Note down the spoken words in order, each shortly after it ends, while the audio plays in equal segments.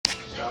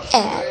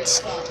at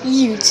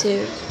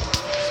YouTube.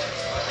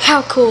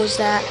 How cool is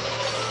that?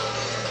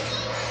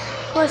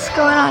 What's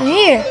going on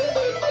here?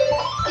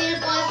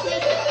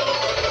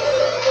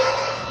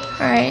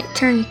 Alright,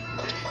 turn.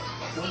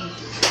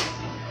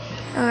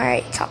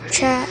 Alright, top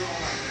chat.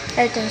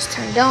 Everything's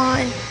turned on.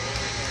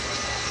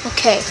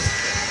 Okay.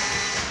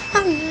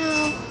 Oh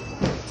no.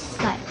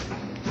 What?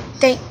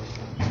 Thank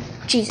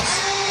Jesus.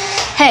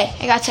 Hey,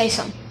 I gotta tell you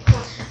something.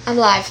 I'm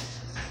live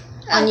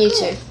on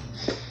YouTube.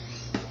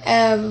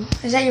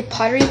 Is that your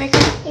pottery maker?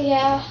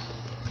 Yeah.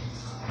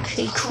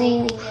 Okay,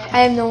 cool. I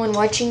have no one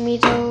watching me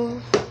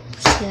though.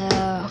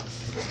 So.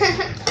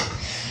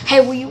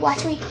 Hey, will you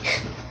watch me?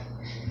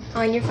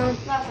 On your phone?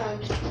 My phone.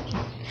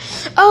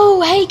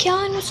 Oh, hey,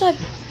 Kellen, what's up?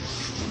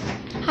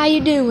 How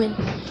you doing?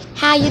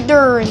 How you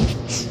doing?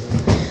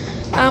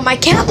 I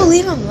can't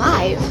believe I'm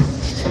live.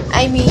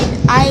 I mean,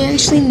 I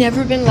actually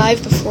never been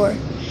live before.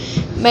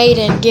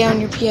 Maiden, get on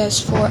your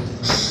PS4.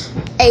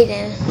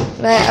 Aiden,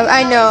 but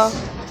I know.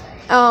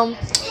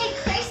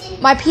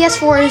 My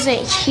PS4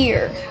 isn't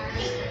here.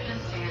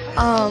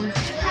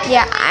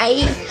 Yeah,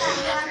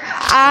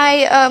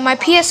 my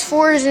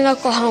PS4 is in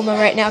Oklahoma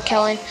right now,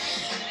 Kellen.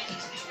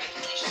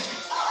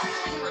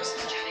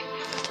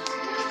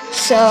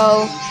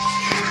 So,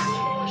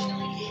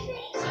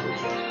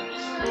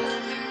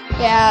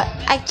 yeah,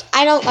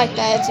 I don't like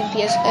that it's in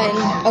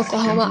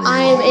Oklahoma.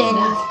 I'm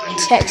in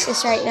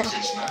Texas right now.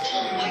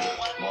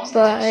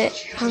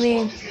 But, I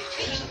mean,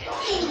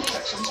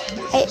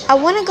 I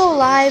want to go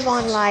live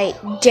on, like,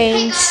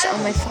 games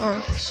on my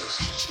phone.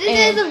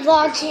 This is a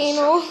vlog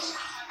channel.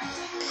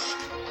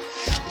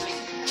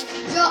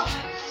 So,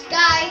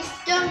 guys,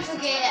 don't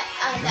forget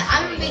that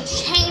I'm going to be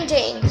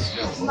changing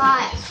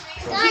my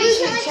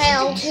YouTube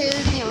channel to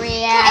the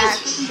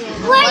reaction.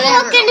 What are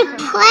you gonna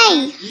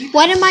play?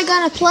 What am I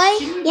gonna play?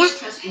 Yeah.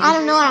 I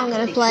don't know what I'm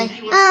gonna play.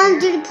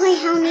 Do you play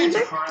Hello Neighbor?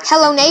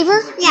 Hello Neighbor?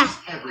 Yeah.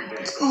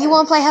 You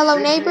wanna play Hello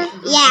Neighbor?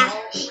 Yeah.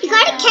 You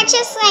gotta catch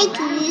us like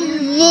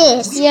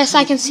this. Yes,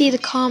 I can see the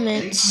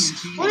comments.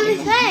 What do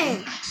they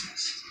say?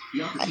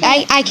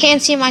 I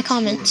can't see my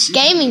comments.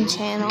 Gaming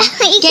channel.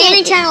 You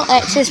Gaming can't- channel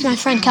X is my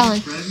friend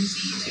Kellen.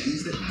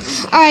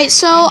 Alright,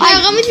 so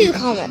Let me see the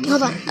comment.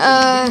 hold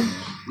on.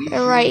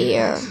 They're right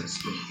here.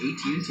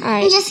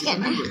 Alright. I'm just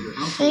gonna.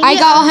 I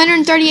got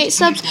 138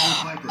 subs.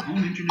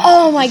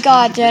 Oh my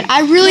god, dude.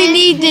 I really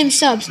need them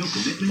subs.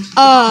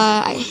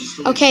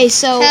 Okay,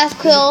 so That's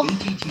cool.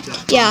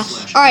 yeah.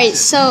 Alright,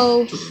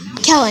 so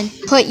Kellen,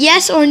 put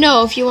yes or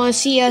no if you want to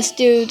see us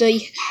do the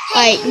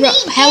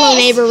Hello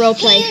Neighbor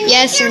roleplay.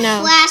 Yes or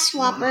no? Flash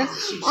swapper.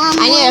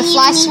 I need a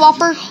flash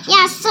swapper.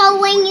 Yeah. So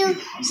when you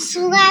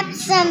slap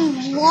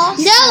some walls.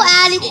 No,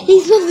 Addie,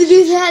 he's supposed to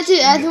do that too.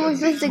 Everyone's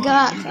supposed to go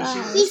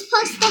outside. He's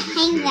supposed to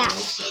hang that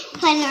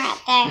pointer out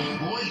there.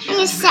 I'm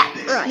gonna step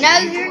right. No,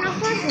 you're not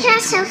supposed Can I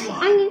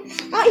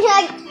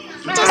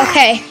selfie?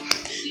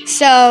 Okay,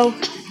 so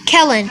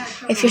Kellen,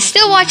 if you're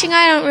still watching,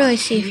 I don't really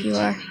see if you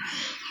are.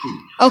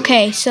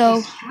 Okay,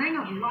 so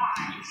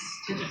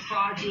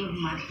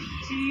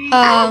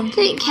I don't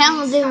think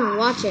Calvin's even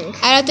watching.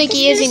 I don't think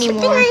he is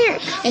anymore.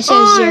 It says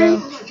Oh, zero.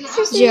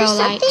 Kristen, Zero there's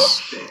likes.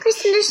 something-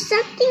 Kristen, there's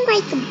something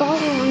like a ball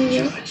on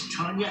you.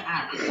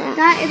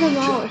 That is a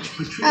ball.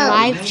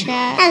 Live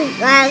chat.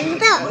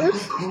 Hello.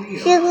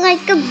 Feel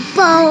like a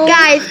ball.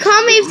 Guys,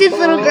 comment if this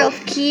little girl's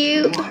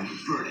cute.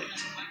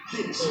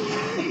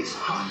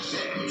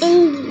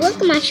 And look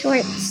at my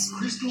shorts.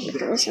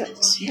 Look at my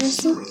shorts. They're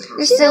so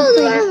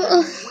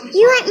pretty.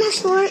 You like my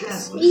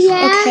shorts?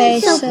 Yeah. Okay,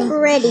 So so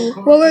pretty.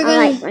 what we're I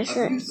gonna like my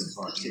shorts.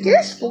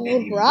 You're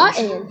spoiled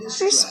rotten.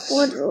 They're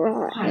spoiled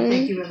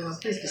rotten.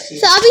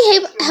 So I'll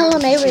be Hello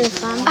Neighbor this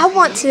time. I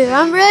want to.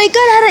 I'm really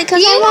good at it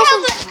because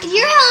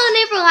You're Hello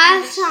Neighbor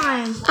last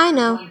time. I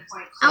know.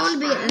 I want to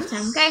be it this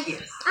time, okay? He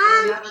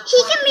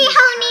can be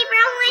Hello Neighbor.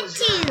 I want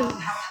to.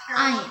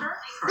 I am.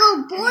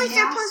 The boys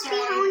are supposed to be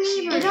Hello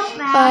Neighbor. It don't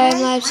Bye, matter.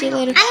 live. See you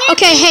later.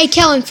 Okay, hey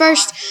Kellen.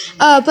 First,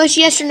 push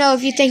yes or no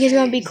if you think it's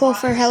gonna be cool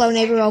for Hello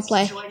Neighbor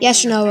roleplay.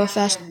 Yes or no, real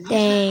fast.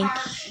 Dang,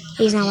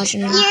 he's not watching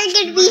now. You're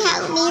gonna be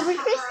Hello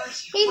Neighbor,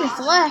 Kristen. He just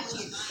left.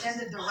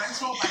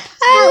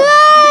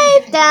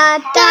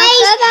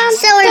 Guys,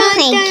 so we're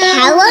playing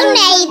Hello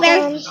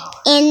Neighbor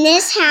in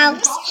this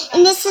house,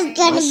 and this is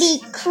gonna be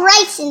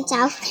Kristen's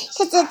house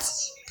because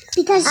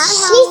she's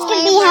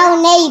gonna be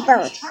Hello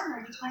Neighbor.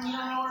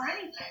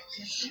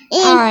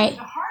 All right.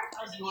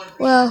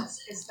 Well,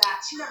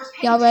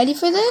 y'all ready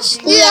for this?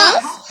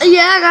 Yes.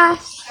 Yeah,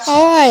 guys.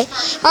 All right.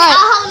 All right.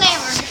 Hello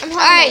Neighbor. I'm All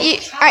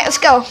right. All right. Let's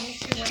go.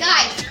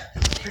 Guys,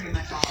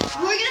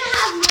 we're gonna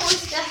have more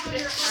stuff in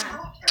this time.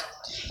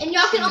 And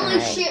y'all can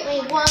only shoot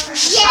me once.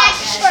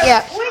 Yes.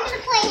 Yeah. We're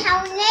gonna play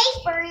Hello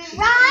Neighbor,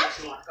 right?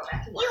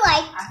 You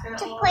like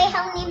to play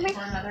Hello Neighbor?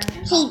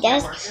 He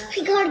does.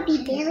 We gotta be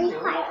very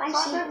quiet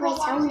while she plays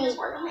Hello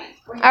Neighbor.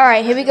 All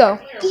right. Here we go.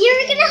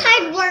 You're gonna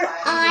hide where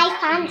I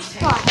find the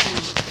spot.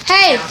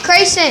 Hey,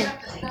 Grayson.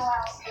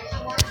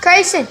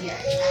 Grayson,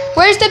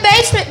 where's the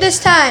basement this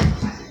time?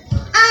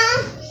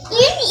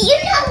 You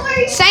know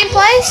where Same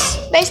place?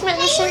 Basement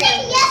you this time?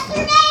 said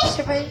yesterday?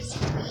 Surprise.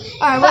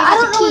 Alright, But I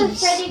what don't know about the what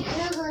keys? Freddy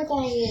Krueger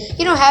thing is.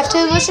 You don't have to.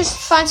 Let's just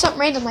find something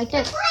random like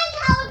this.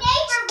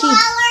 Key.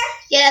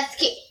 Yeah, that's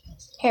cute.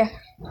 Here.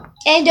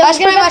 And That's don't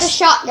forget pretty about much- the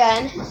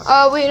shotgun.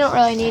 Oh, we don't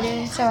really need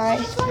it. It's alright.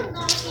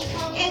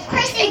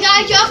 Hey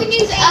guys, y'all can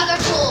use other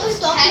tools.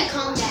 Okay?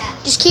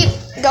 Just keep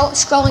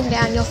scrolling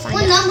down. You'll find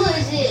What it. number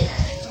is it?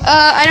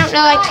 I don't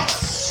know, like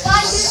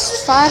Guys, this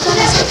is 5 on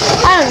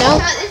this? I don't know.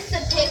 This is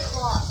the pick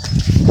lock.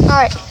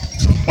 Alright.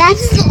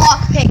 This is the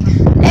lock pick.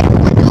 Hey,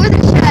 the doors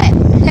are shut.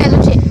 Hey,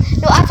 let's see.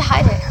 You'll have to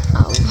hide it.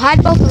 Oh,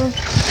 hide both of them.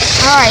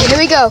 Alright, here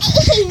we go.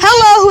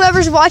 Hello,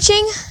 whoever's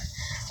watching.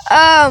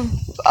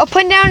 I'll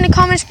put down in the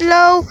comments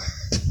below.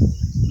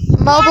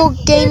 Mobile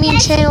Gaming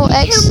Channel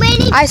X.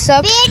 I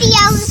sub.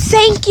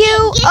 Thank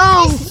you.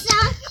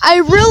 I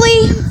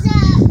really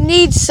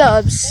need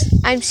subs.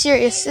 I'm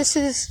serious. This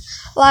is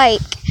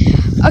like,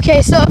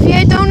 okay, so if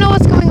you don't know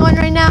what's going on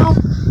right now,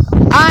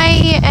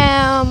 I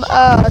am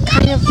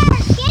kind of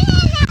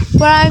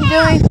what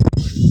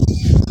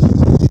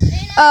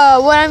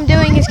I'm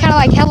doing is kind of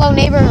like Hello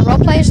Neighbor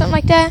roleplay or something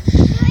like that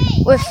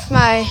with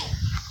my.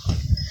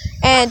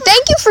 And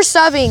thank you for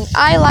subbing.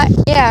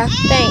 Yeah,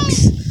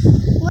 thanks.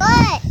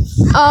 What?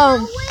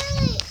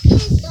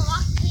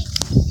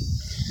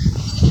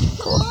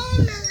 Cool.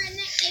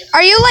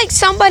 Are you like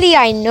somebody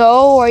I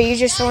know, or are you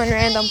just one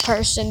random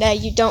person that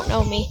you don't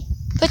know me?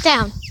 Put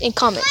down in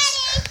comments.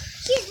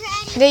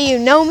 Do you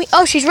know me?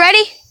 Oh, she's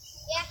ready?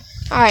 Yeah.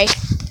 Alright.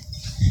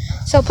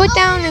 So put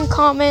down in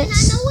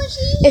comments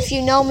if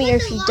you know me or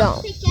if you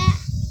don't.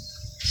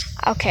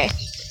 Okay.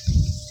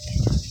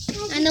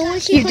 I know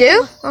what You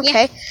do?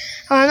 Okay.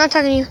 Oh, I'm not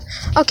talking to you.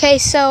 Okay,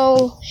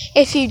 so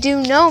if you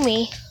do know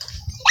me,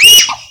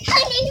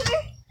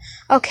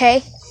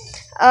 okay.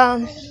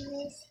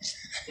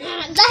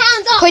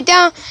 Put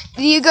down.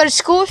 Do you go to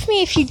school with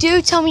me? If you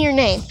do, tell me your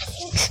name,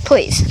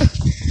 please.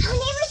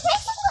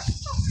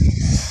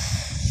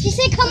 She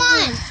said, "Come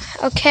on."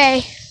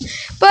 Okay,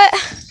 but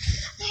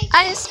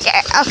I'm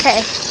scared.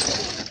 Okay.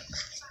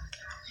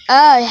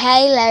 Oh,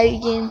 hey,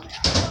 Logan.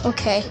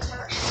 Okay.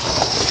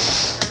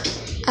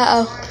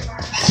 Uh-oh.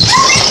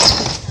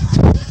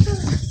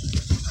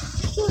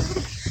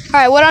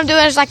 Alright, what I'm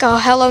doing is like a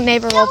Hello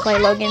Neighbor roleplay,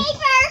 Logan.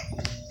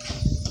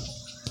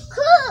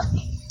 Cook.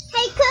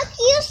 Hey, Cook,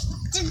 use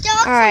the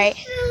dog. Alright.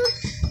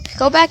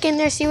 Go back in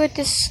there, see what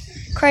this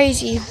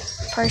crazy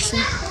person.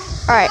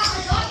 Alright,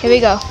 here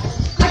we go.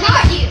 I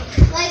got you.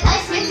 Like, I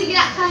need to get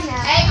out kind of.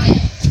 Hey.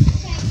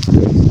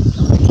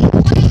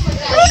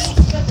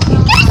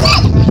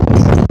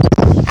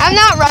 I'm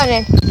not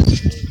running.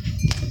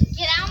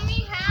 Get out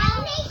me,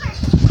 how?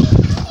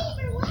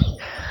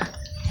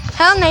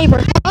 Hello,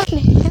 neighbor.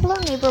 Hello,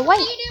 neighbor. Wait. What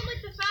are you doing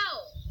with the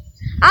phone?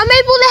 I'm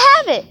able to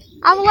have it.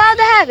 I'm allowed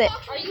to have it.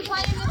 Are you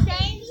playing the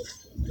game?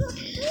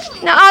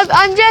 No,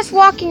 I'm just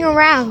walking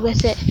around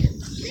with it.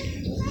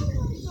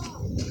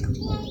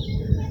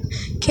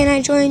 Can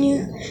I join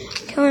you?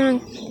 Come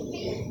on.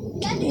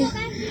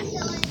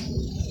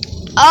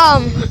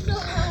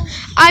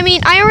 I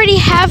mean, I already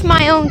have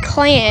my own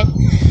clan.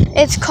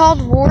 It's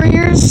called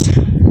Warriors.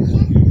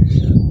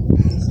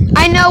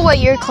 I know what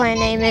your clan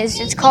name is.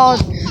 It's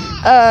called,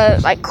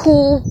 like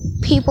Cool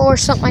People or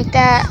something like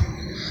that.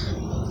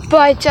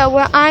 But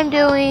what I'm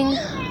doing,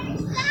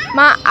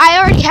 I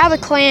already have a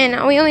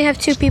clan. We only have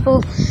 2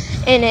 people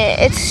in it.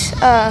 It's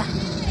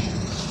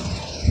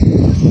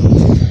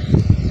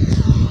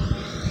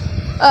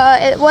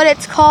what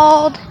it's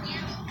called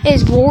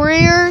is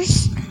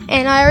Warriors,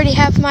 and I already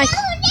have my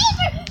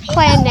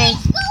clan name.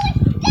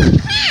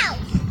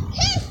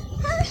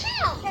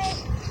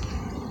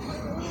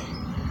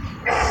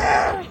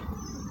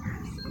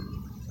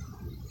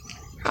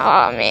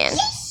 Oh man.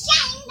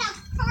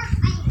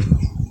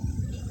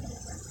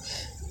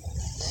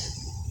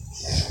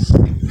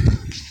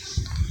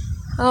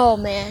 Oh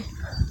man.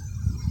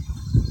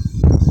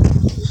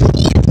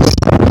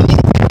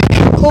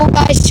 Cool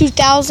Guys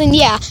 2000.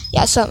 Yeah,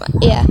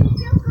 something. Yeah.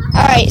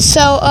 All right.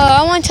 So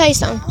I want to tell you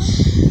something.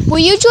 Will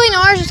you join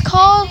ours? It's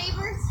called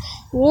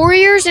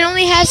Warriors. It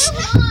only has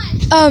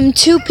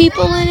 2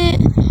 people in it.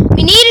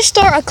 We need to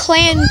start a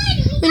clan.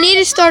 We need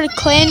to start a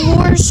clan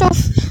war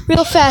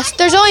real fast.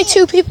 There's only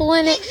 2 people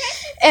in it.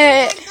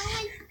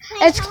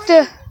 It's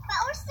the.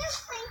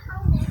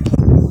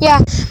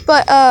 Yeah,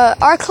 but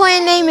our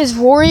clan name is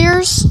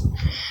Warriors,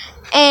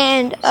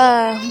 and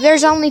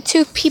there's only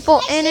 2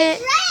 people in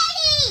it.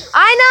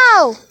 I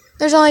know!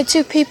 There's only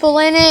 2 people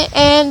in it,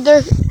 and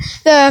the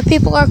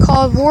people are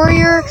called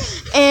Warrior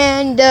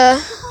and the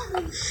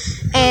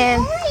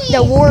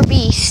War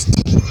Beast.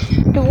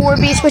 The War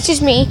Beast, which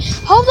is me.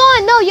 Hold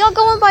on, no, y'all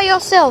going by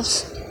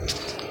yourselves.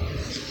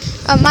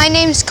 My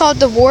name's called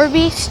the War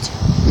Beast.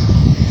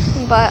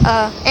 But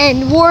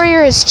and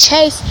Warrior is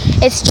Chase.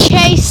 It's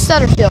Chase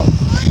Sutterfield,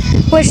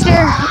 which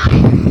their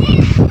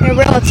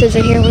relatives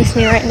are here with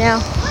me right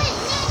now.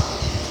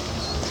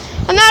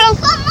 I'm not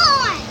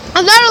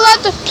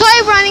allowed to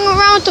play running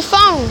around with the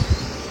phone.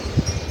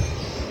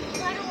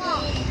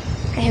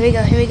 Okay, here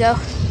we go.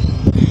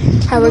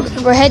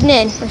 Alright, we're heading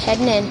in.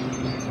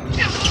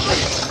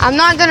 I'm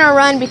not gonna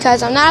run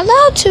because I'm not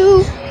allowed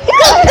to.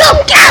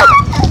 Go!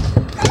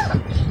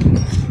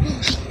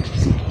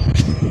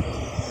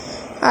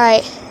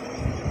 Alright.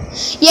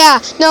 Yeah,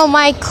 no,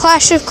 my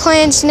Clash of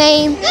Clans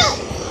name.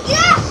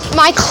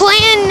 My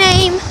clan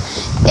name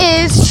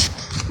is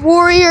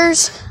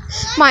Warriors.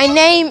 My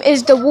name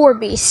is the War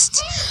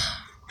Beast.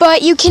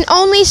 But you can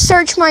only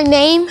search my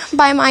name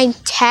by my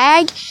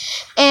tag,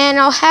 and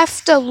I'll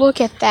have to look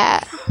at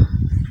that.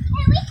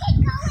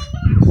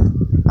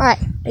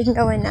 Alright, we can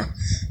go in now.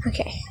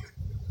 Okay.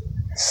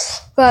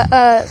 But,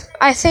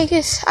 I think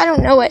it's, I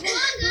don't know it.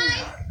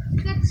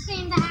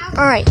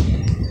 Alright.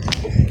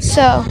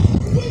 So.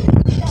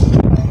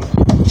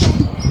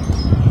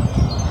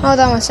 Hold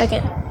on 1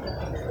 second.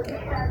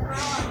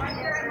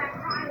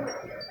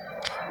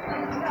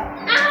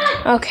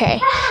 Okay.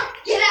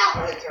 Get out!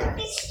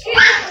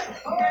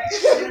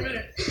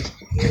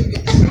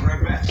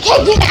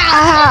 Okay, get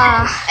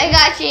out! I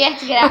got you. You have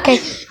to get out. Okay.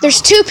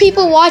 There's 2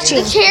 people watching.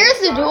 The chair's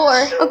the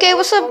door. Okay,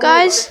 what's up,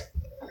 guys?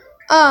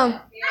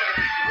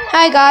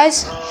 Hi,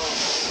 guys.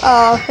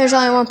 Oh, there's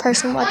only 1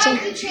 person watching.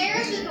 The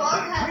chair's the door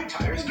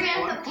because the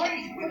grandpa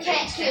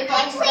can't see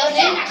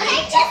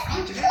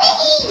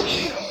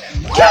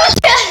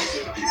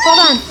Hold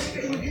on.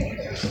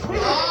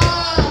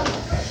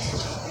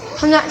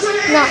 I'm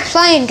not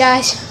playing,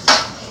 guys.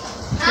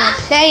 I'm not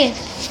playing.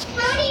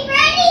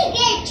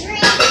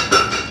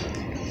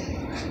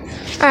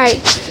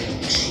 Alright.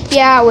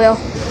 Yeah, I will.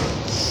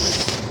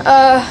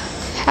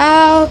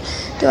 How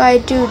do I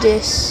do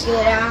this?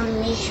 Get out of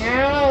my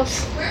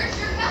house.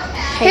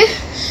 Hey,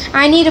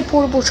 I need a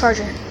portable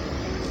charger.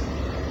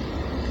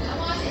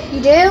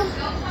 You do?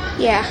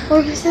 Yeah.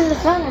 Where is the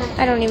phone at?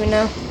 I don't even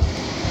know.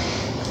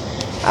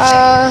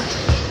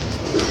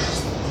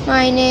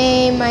 My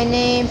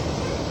name.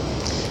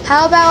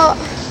 How about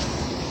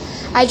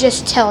I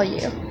just tell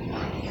you?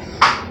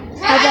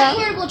 How about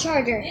portable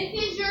charger?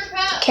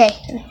 okay,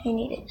 you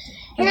need it.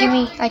 And give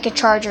me like a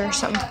charger or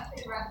something.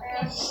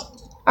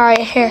 Alright,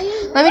 here.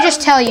 Let me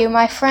just tell you,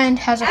 my friend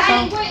has a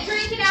phone.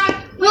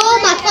 No,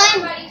 my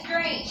phone.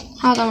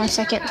 Hold on 1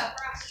 second.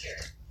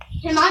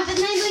 Am I the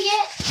neighbor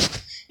yet?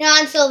 No,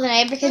 I'm still the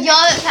neighbor because y'all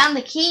haven't found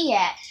the key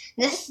yet.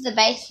 This is the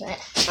basement.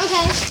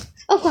 Okay.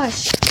 Of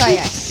course. Sorry,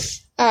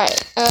 guys.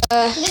 Alright,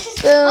 This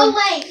is, boom. oh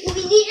wait,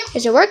 we need to.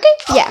 Is it working?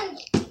 Yeah.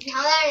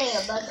 Now that ain't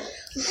a bucket.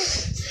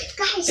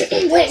 Guys,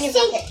 Wait,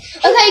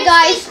 okay,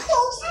 guys,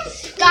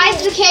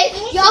 the kid,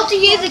 you have to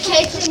use the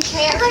kitchen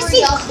chair for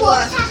y'all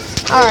floor.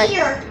 Alright.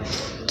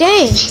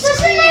 Dang. What's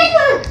the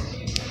neighbor?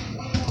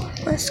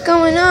 What's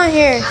going on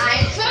here?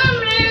 I'm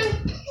coming.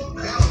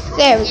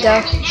 There we go.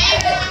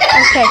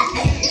 Okay.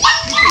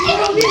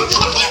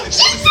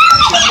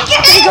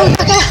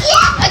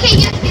 Okay,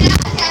 you have to get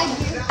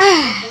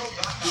out.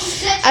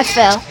 I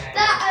fell.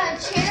 The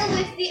chair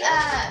with the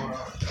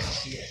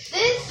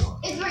this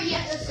is where you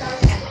have to start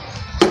at.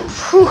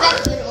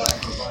 That's the door.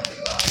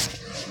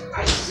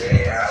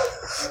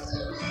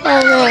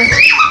 Oh man.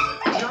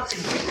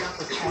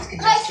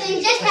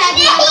 Question, just have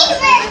you.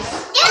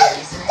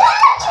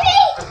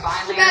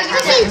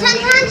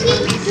 Sometimes you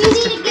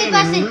need to give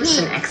us a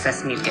key. Excess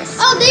mucus.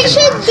 Oh, they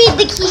should be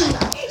the key.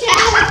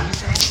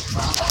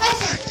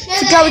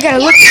 So we gotta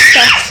look at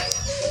stuff.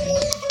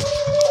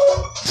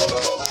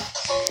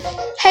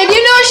 Hey, do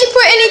you know if she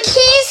put any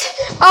keys?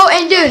 Oh,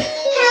 and dude.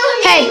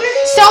 Hey,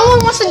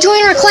 someone wants to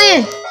join our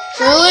clan.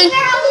 Really?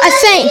 A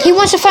saint. He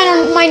wants to find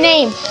out my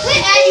name. Wait,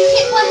 you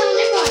can't play him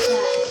like that.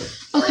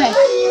 Okay.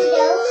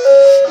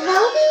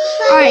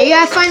 Alright, you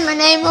gotta find my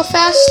name real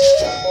fast.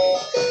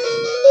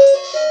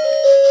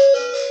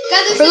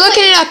 We're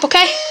looking it up,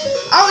 okay?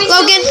 Are we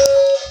Logan.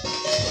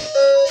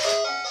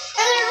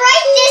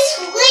 Write this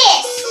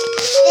list.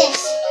 This.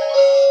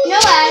 No,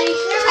 Addie.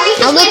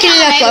 I'm looking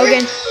it up,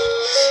 Logan.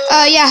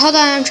 Yeah, hold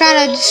on. I'm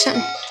trying to do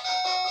something.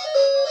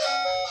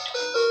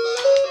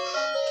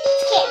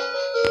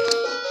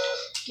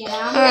 Get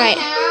out. Alright.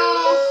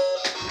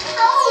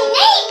 Oh,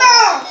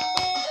 neighbor.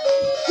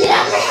 Get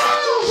out of the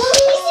house.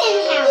 Louie's in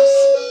the house.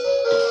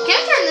 Can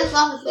I turn this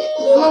off?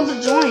 I'm to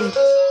join.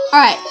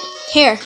 Alright, here.